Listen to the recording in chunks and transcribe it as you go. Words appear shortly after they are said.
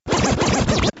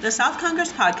The South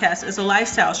Congress podcast is a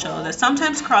lifestyle show that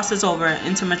sometimes crosses over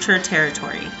into mature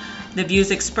territory. The views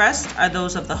expressed are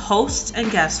those of the hosts and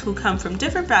guests who come from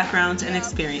different backgrounds and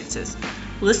experiences.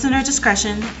 Listener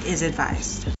discretion is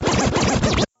advised.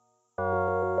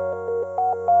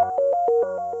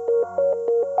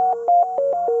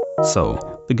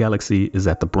 So, the galaxy is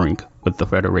at the brink, with the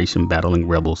Federation battling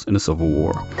rebels in a civil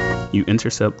war. You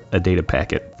intercept a data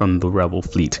packet from the rebel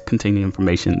fleet containing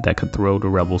information that could throw the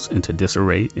rebels into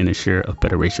disarray and ensure a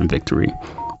Federation victory.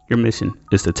 Your mission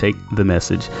is to take the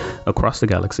message across the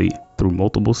galaxy through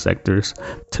multiple sectors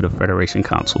to the Federation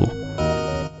Council.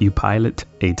 You pilot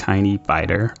a tiny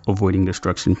fighter, avoiding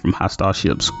destruction from hostile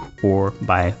ships or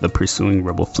by the pursuing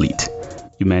rebel fleet.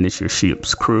 You manage your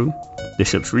ship's crew, the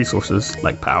ship's resources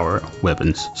like power,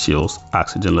 weapons, shields,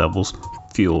 oxygen levels,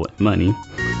 fuel, and money.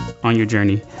 On your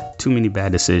journey, too many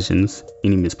bad decisions,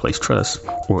 any misplaced trust,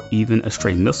 or even a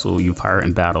stray missile you fire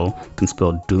in battle can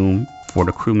spell doom for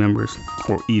the crew members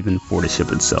or even for the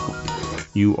ship itself.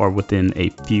 You are within a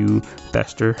few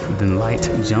faster than light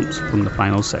jumps from the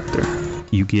final sector.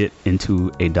 You get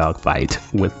into a dogfight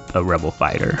with a rebel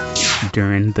fighter.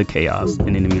 During the chaos,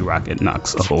 an enemy rocket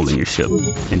knocks a hole in your ship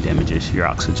and damages your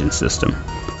oxygen system.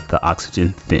 The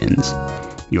oxygen thins.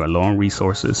 You are low on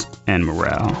resources and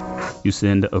morale. You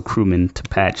send a crewman to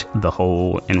patch the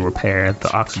hole and repair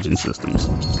the oxygen systems,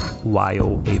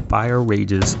 while a fire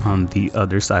rages on the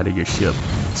other side of your ship,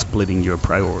 splitting your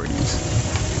priorities.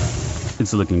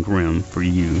 It's looking grim for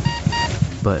you,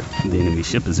 but the enemy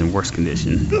ship is in worse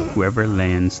condition. Whoever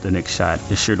lands the next shot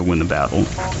is sure to win the battle.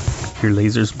 Your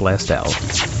lasers blast out,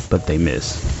 but they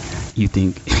miss. You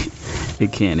think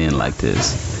it can't end like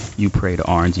this. You pray to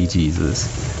RNG Jesus.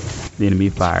 The enemy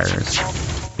fires,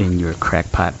 and your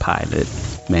crackpot pilot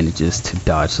manages to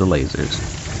dodge the lasers.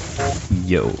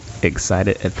 Yo,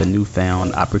 excited at the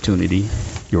newfound opportunity,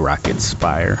 your rockets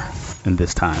fire, and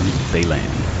this time they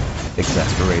land.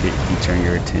 Exasperated, you turn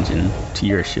your attention to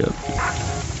your ship.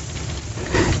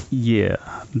 Yeah,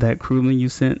 that crewman you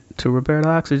sent to repair the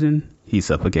oxygen, he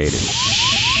suffocated.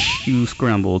 You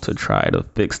scramble to try to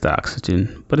fix the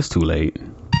oxygen, but it's too late.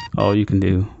 All you can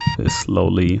do is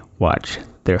slowly watch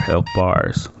their health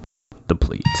bars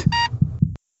deplete.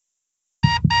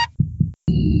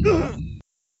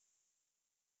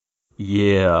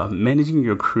 Yeah, managing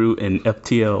your crew in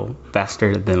FTL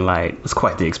faster than light is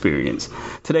quite the experience.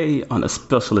 Today, on a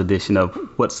special edition of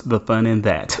What's the Fun in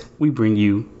That, we bring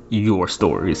you your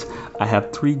stories. I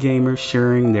have three gamers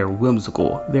sharing their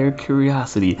whimsical, their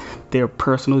curiosity, their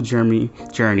personal journey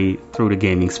through the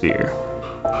gaming sphere.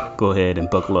 Go ahead and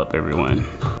buckle up, everyone.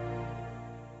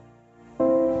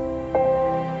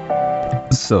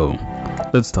 So,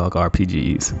 let's talk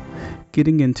RPGs.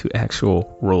 Getting into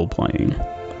actual role-playing.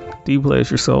 Do you play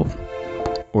as yourself?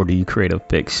 Or do you create a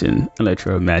fiction and let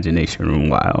your imagination run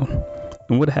wild?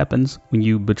 And what happens when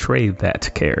you betray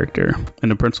that character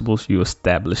and the principles you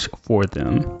establish for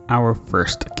them? Our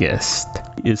first guest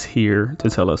is here to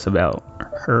tell us about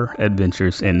her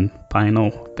adventures in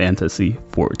Final Fantasy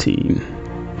XIV.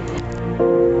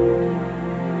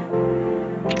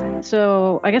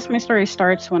 So I guess my story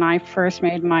starts when I first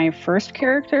made my first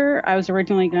character. I was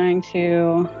originally going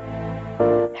to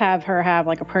have her have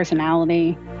like a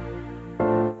personality,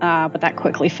 but that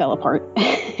quickly fell apart.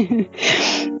 I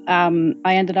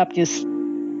ended up just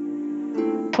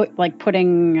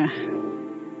putting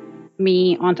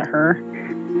me onto her.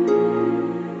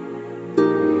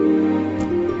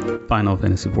 Final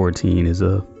Fantasy XIV is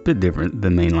a bit different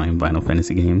than mainline Final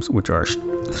Fantasy games, which are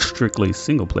strictly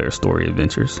single-player story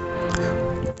adventures.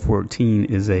 14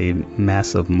 is a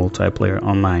massive multiplayer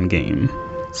online game,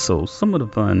 so some of the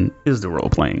fun is the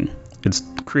role-playing. It's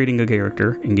creating a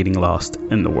character and getting lost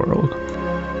in the world.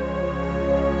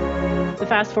 So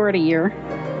fast forward a year,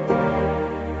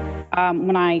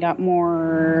 when I got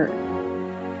more...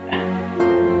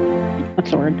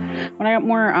 What's the word? When I got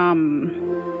more...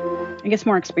 I guess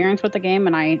more experience with the game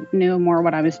and I knew more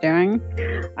what I was doing,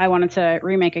 I wanted to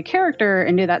remake a character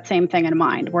and do that same thing in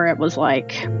mind, where it was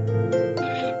like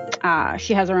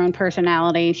she has her own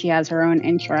personality, she has her own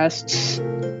interests,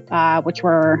 which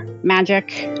were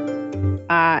magic,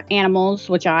 animals,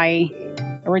 which I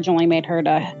originally made her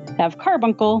to have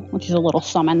Carbuncle, which is a little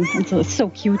summon. It's so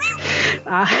cute.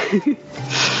 But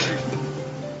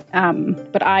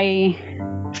I,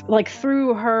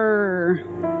 through her...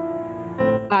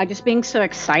 just being so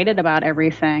excited about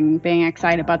everything, being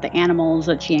excited about the animals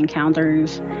that she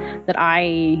encounters, that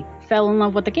I fell in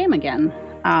love with the game again.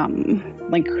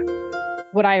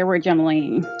 What I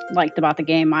originally liked about the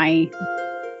game, I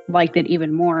liked it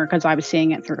even more because I was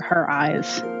seeing it through her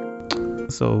eyes.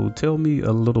 So tell me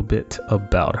a little bit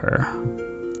about her.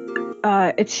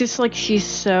 It's just like she's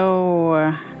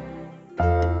so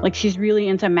like she's really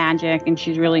into magic, and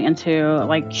she's really into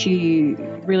like she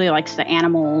really likes the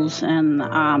animals, and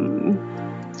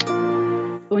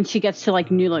when she gets to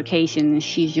like new locations,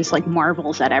 she's just like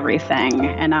marvels at everything.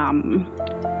 And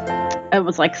it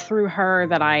was like through her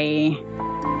that I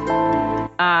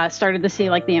started to see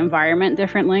like the environment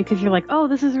differently, because you're like, oh,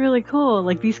 this is really cool,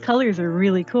 like these colors are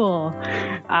really cool.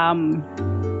 I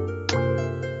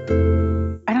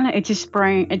don't know, it just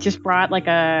brought like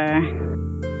a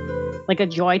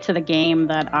joy to the game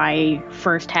that I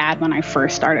first had when I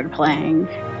first started playing.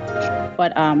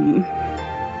 But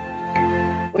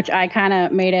which I kind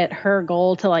of made it her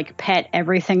goal to like pet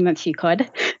everything that she could.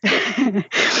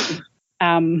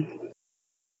 And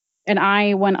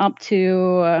I went up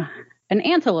to an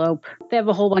antelope. They have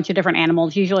a whole bunch of different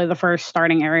animals. Usually the first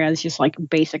starting area is just like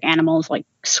basic animals like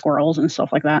squirrels and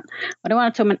stuff like that. But I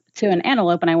went up to an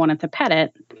antelope and I wanted to pet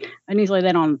it. And usually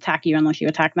they don't attack you unless you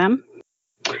attack them.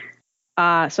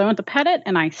 So I went to pet it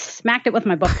and I smacked it with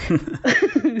my book.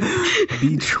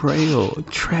 Betrayal,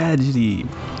 tragedy.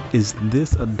 Is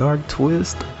this a dark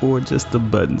twist or just a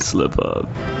button slip up?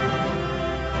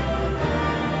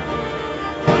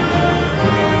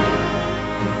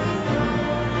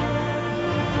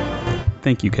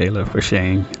 Thank you, Kayla, for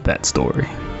sharing that story.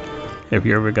 Have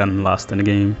you ever gotten lost in a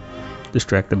game,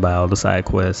 distracted by all the side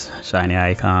quests, shiny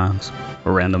icons,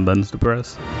 or random buttons to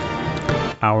press?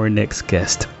 Our next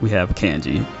guest, we have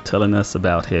Kanji, telling us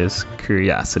about his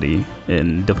curiosity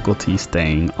and difficulty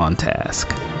staying on task.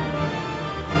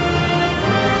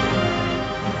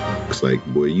 It's like,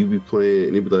 boy, you be playing,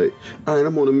 and you be like, all right,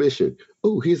 I'm on a mission.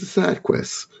 Oh, here's a side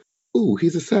quest. Oh,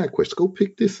 here's a side quest. Go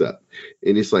pick this up.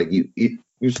 And it's like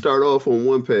you start off on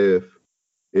one path,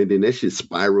 and then that shit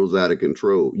spirals out of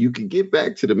control. You can get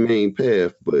back to the main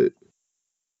path, but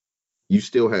you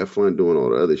still have fun doing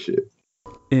all the other shit.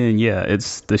 And yeah,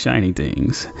 it's the shiny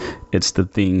things. It's the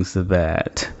things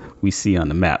that we see on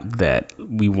the map that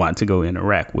we want to go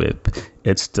interact with.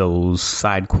 It's those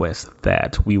side quests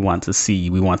that we want to see.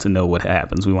 We want to know what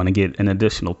happens. We want to get an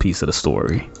additional piece of the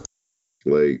story.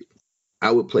 Like,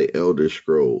 I would play Elder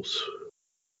Scrolls,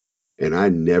 and I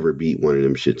never beat one of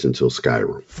them shits until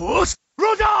Skyrim.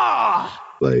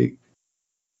 Like,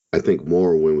 I think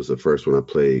Morrowind was the first one I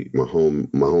played. My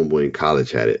homeboy in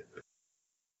college had it.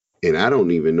 And I don't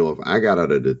even know if I got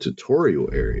out of the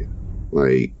tutorial area.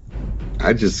 Like,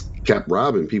 I just kept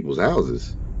robbing people's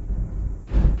houses.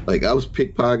 Like, I was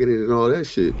pickpocketing and all that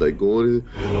shit. Like, going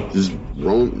to just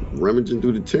rummaging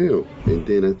through the town. And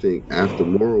then I think after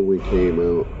Morrowind came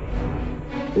out,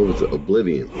 what was it?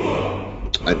 Oblivion.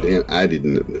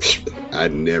 I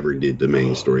never did the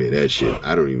main story of that shit.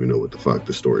 I don't even know what the fuck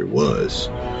the story was.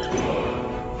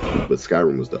 But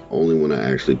Skyrim was the only one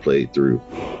I actually played through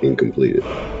and completed.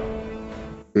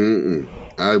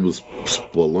 I was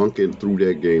spelunking through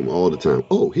that game all the time.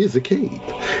 Oh, here's a cave.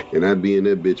 And I'd be in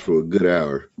that bitch for a good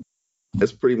hour.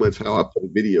 That's pretty much how I play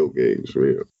video games,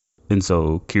 man. And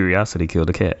so curiosity killed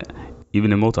a cat,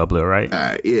 even in multiplayer, right?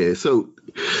 Yeah, so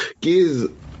Gears,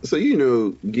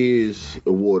 Gears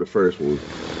of War, the first one,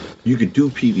 you could do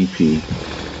PvP,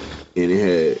 and it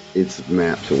had its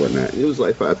maps and whatnot. It was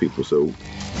like 5 people. So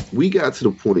we got to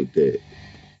the point that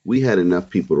we had enough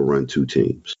people to run 2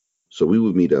 teams. So we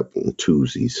would meet up on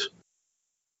Tuesdays.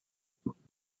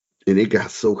 And it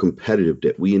got so competitive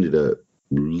that we ended up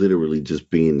literally just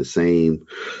being the same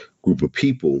group of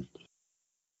people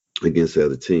against the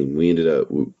other team. We ended up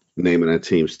naming our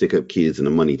team Stick Up Kids and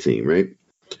the Money Team, right?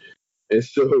 And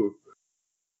so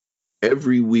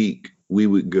every week we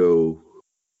would go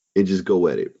and just go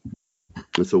at it.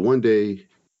 And so one day,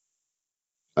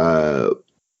 a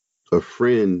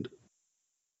friend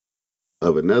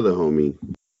of another homie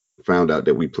found out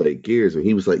that we played Gears, and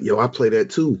he was like, yo, I play that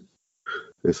too.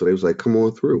 And so they was like, come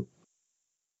on through.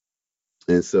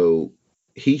 And so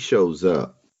he shows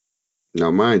up.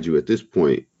 Now, mind you, at this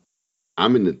point,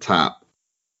 I'm in the top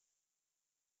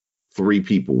 3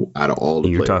 people out of all the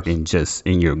players. You're talking just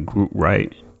in your group,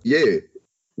 right? Yeah.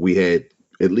 We had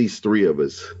at least 3 of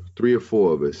us, 3 or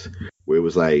 4 of us, where it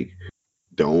was like,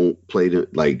 don't play them,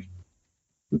 like,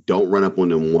 don't run up on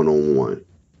them one-on-one,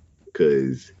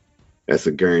 because that's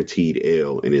a guaranteed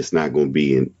L, and it's not going to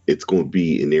be it's going to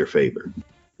be in their favor,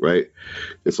 right?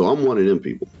 And so I'm one of them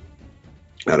people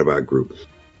out of our group.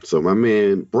 So my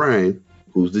man Brian,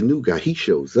 who's the new guy, he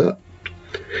shows up,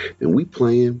 and we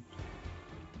playing,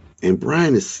 and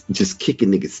Brian is just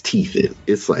kicking niggas' teeth in.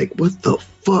 It's like, what the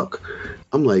fuck?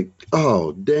 I'm like,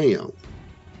 oh damn,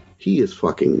 he is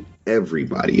fucking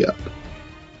everybody up.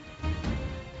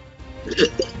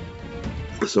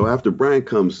 So after Brian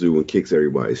comes through and kicks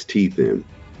everybody's teeth in,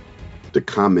 the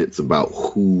comments about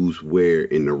who's where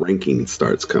in the ranking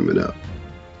starts coming up.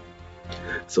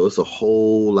 So it's a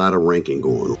whole lot of ranking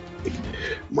going on.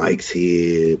 Mike's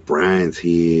here, Brian's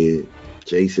here,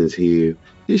 Jason's here.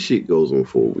 This shit goes on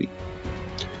for a week.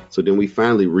 So then we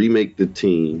finally remake the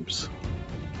teams,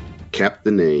 cap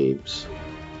the names,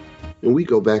 and we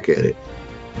go back at it.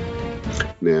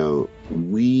 Now,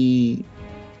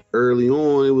 early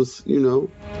on, it was,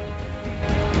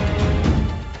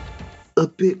 a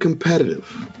bit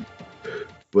competitive.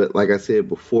 But like I said,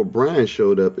 before Brian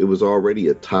showed up, it was already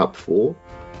a top 4.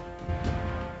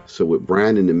 So with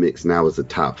Brian in the mix, now it's a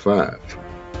top 5.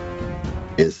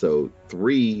 And so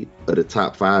 3 of the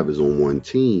top 5 is on one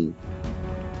team.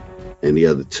 And the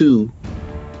other 2,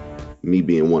 me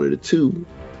being one of the 2,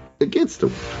 against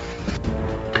them.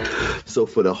 So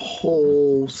for the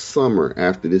whole summer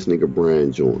after this nigga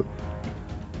Brian joined,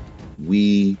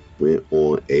 we went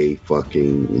on a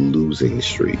fucking losing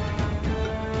streak.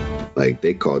 Like,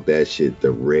 they called that shit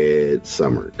the Red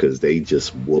Summer, because they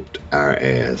just whooped our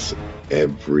ass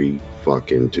every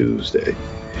fucking Tuesday.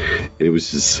 And it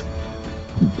was just,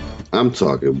 I'm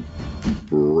talking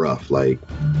rough. Like,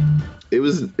 it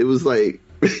was like,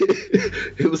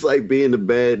 it was like being the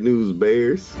Bad News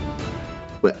Bears,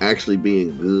 but actually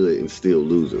being good and still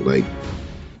losing. Like,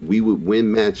 we would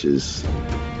win matches,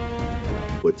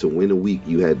 but to win a week,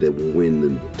 you had to win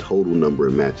the total number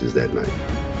of matches that night.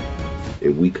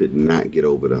 And we could not get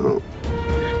over the hump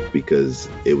because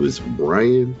it was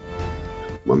Brian,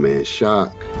 my man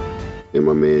Shock, and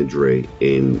my man Dre.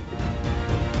 And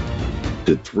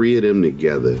the 3 of them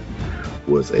together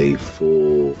was a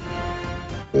full-on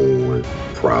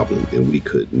problem, and we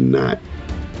could not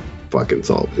fucking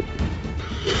solve it.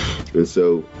 And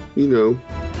so,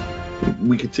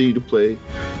 we continue to play.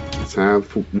 Time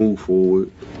move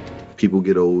forward. People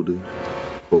get older.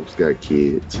 Folks got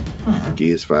kids.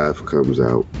 Gears 5 comes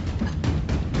out,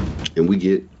 and we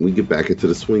get back into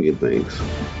the swinging things.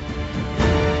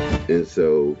 And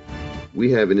so we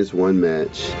having this one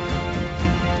match,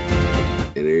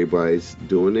 and everybody's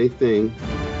doing their thing.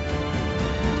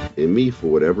 And me, for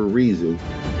whatever reason,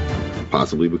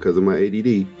 possibly because of my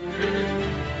ADD,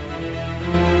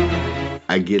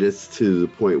 I get us to the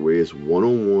point where it's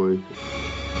one-on-one,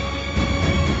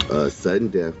 sudden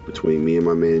death between me and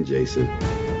my man Jason.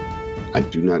 I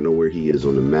do not know where he is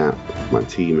on the map. My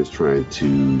team is trying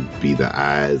to be the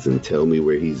eyes and tell me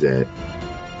where he's at.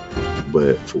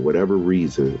 But for whatever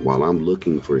reason, while I'm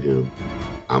looking for him,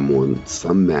 I'm on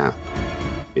some map,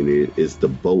 and it's the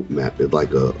boat map. It's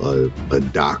like a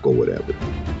dock or whatever.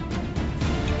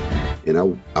 And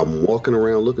I'm walking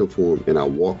around looking for him, and I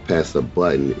walk past a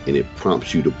button, and it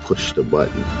prompts you to push the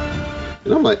button.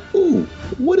 And I'm like, ooh,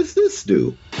 what does this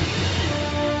do?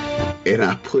 And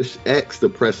I push X to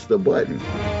press the button,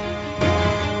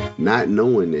 not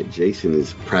knowing that Jason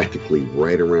is practically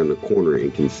right around the corner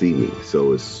and can see me.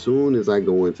 So as soon as I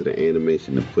go into the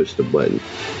animation to push the button,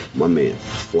 my man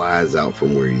flies out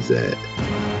from where he's at.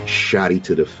 Shotty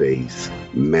to the face,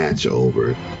 match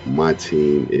over. My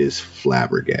team is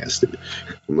flabbergasted.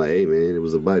 I'm like, hey man, it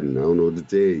was a button. I don't know what to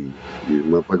tell you. This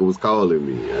motherfucker was calling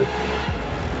me.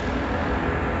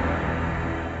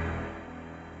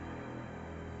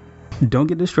 Don't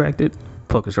get distracted.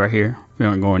 Focus right here. We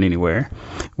aren't going anywhere.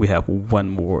 We have one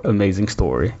more amazing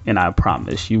story, and I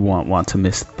promise you won't want to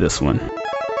miss this one.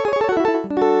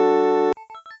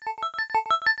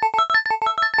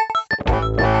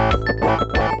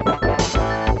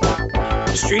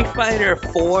 Street Fighter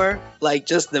 4, like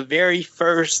just the very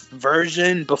first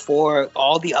version before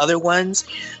all the other ones,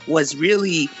 was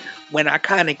really when I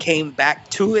kind of came back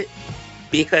to it,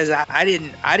 because I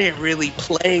didn't really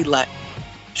play like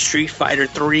Street Fighter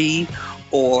 3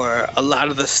 or a lot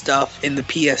of the stuff in the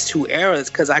PS2 eras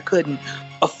because I couldn't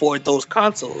afford those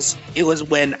consoles. It was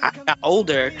when I got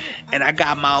older and I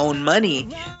got my own money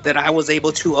that I was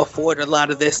able to afford a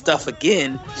lot of this stuff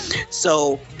again.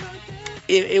 So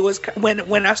it was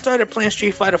when I started playing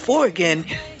Street Fighter 4 again,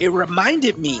 it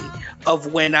reminded me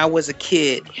of when I was a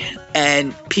kid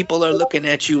and people are looking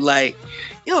at you like,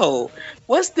 yo,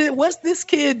 what's this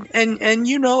kid? And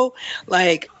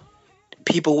like,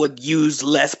 people would use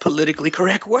less politically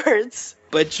correct words,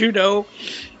 but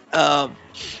and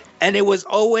it was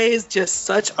always just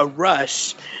such a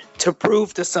rush to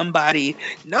prove to somebody,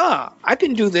 nah, I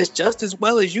can do this just as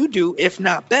well as you do, if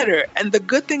not better. And the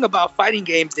good thing about fighting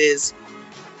games is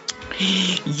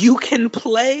you can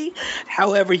play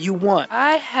however you want.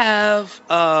 I have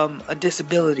a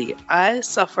disability. I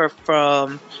suffer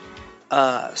from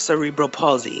cerebral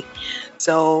palsy.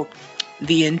 So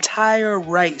the entire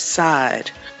right side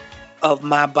of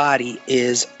my body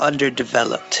is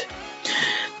underdeveloped.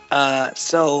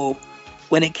 So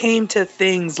when it came to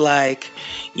things like,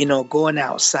 going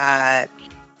outside,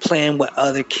 playing with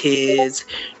other kids,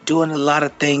 doing a lot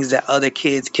of things that other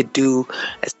kids could do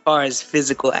as far as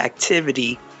physical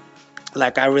activity,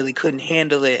 like I really couldn't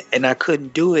handle it and I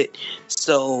couldn't do it.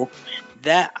 So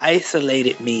that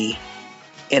isolated me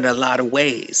in a lot of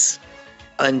ways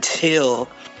until,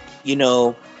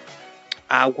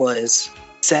 I was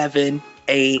 7,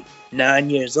 8, 9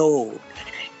 years old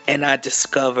and I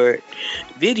discovered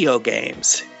video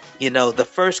games. The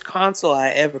first console I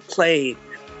ever played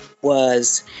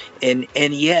was an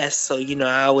NES. So,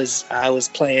 I was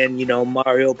playing,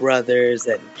 Mario Brothers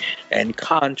and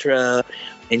Contra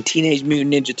and Teenage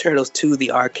Mutant Ninja Turtles 2,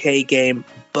 the arcade game.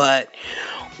 But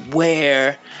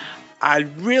where I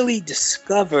really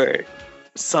discovered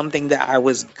something that I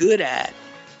was good at,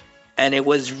 and it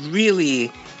was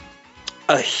really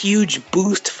a huge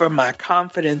boost for my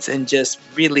confidence and just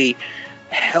really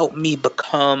helped me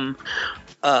become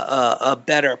a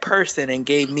better person and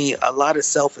gave me a lot of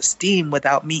self-esteem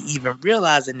without me even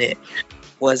realizing it,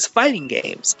 was fighting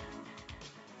games.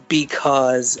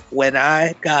 Because when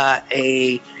I got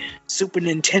a Super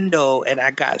Nintendo and I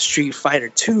got Street Fighter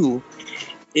 2,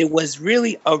 it was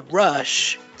really a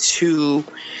rush to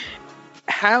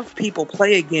have people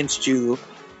play against you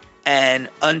and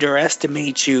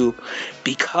underestimate you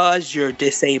because you're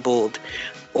disabled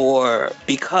or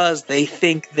because they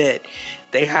think that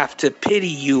they have to pity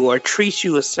you or treat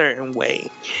you a certain way.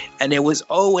 And it was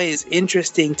always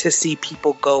interesting to see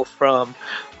people go from,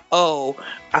 oh,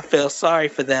 I feel sorry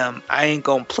for them, I ain't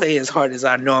gonna play as hard as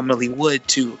I normally would,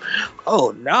 to,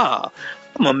 oh, nah,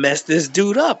 I'm gonna mess this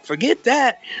dude up, forget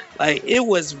that. Like,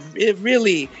 it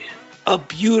really a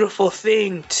beautiful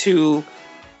thing to,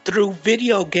 through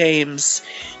video games,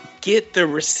 get the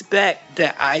respect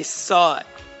that I sought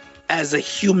as a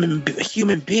human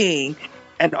being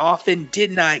and often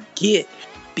did not get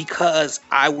because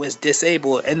I was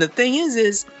disabled. And the thing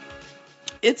is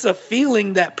it's a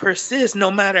feeling that persists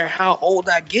no matter how old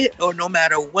I get or no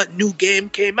matter what new game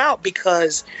came out,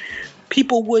 because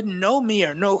people wouldn't know me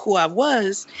or know who I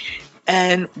was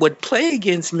and would play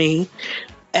against me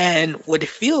and would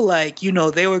feel like,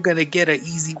 they were going to get an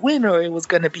easy win or it was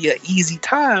going to be an easy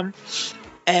time.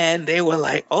 And they were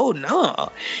like, oh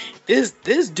no, this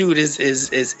dude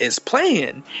is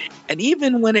playing. And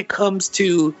even when it comes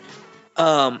to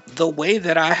the way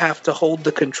that I have to hold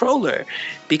the controller,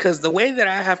 because the way that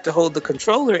I have to hold the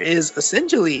controller is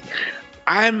essentially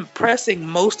I'm pressing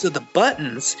most of the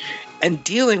buttons and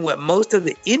dealing with most of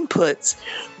the inputs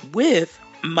with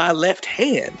my left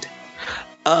hand.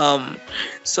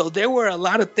 So there were a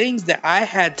lot of things that I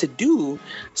had to do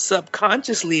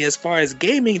subconsciously as far as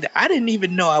gaming that I didn't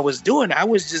even know I was doing. I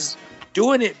was just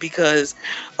doing it because,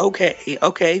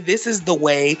 okay, this is the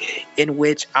way in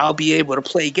which I'll be able to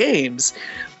play games.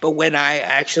 But when I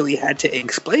actually had to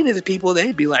explain it to people,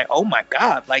 they'd be like, oh my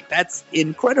God, like that's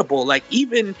incredible. Like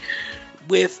even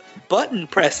with button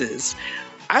presses,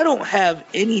 I don't have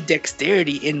any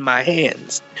dexterity in my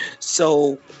hands.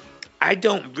 So I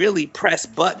don't really press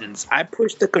buttons. I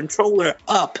push the controller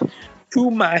up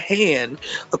to my hand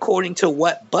according to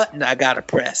what button I gotta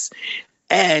press.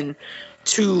 And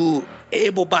to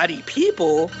able-bodied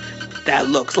people, that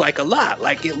looks like a lot.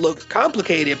 Like it looks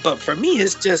complicated, but for me,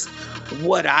 it's just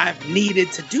what I've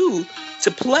needed to do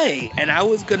to play. And I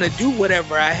was gonna do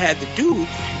whatever I had to do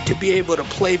to be able to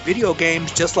play video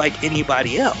games just like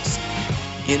anybody else,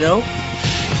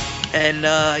 And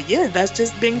that's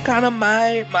just been kind of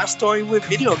my story with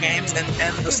video games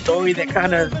and the story that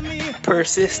kind of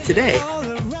persists today.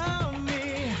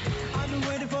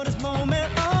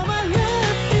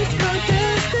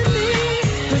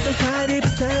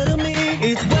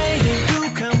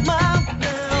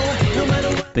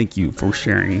 Thank you for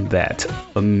sharing that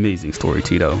amazing story,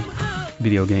 Tito.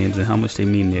 Video games and how much they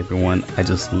mean to everyone. I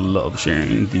just love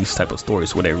sharing these type of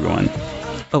stories with everyone.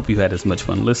 I hope you had as much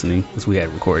fun listening as we had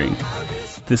recording.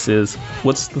 This is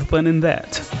What's the Fun in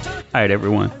That? All right,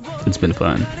 everyone. It's been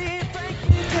fun.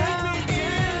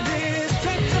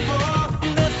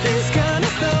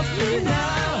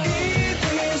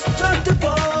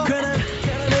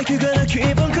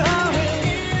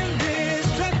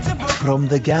 From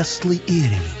the ghastly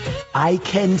Eyrie, I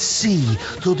can see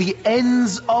to the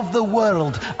ends of the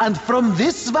world, and from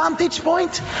this vantage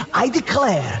point, I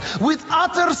declare with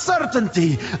utter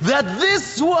certainty that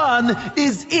this one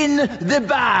is in the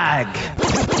bag.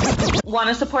 Want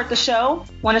to support the show?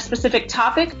 Want a specific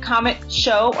topic, comic,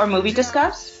 show, or movie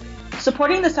discussed?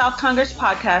 Supporting the South Congress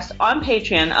podcast on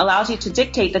Patreon allows you to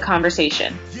dictate the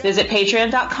conversation. Visit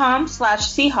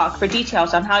patreon.com/Seahawk for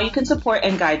details on how you can support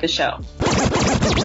and guide the show.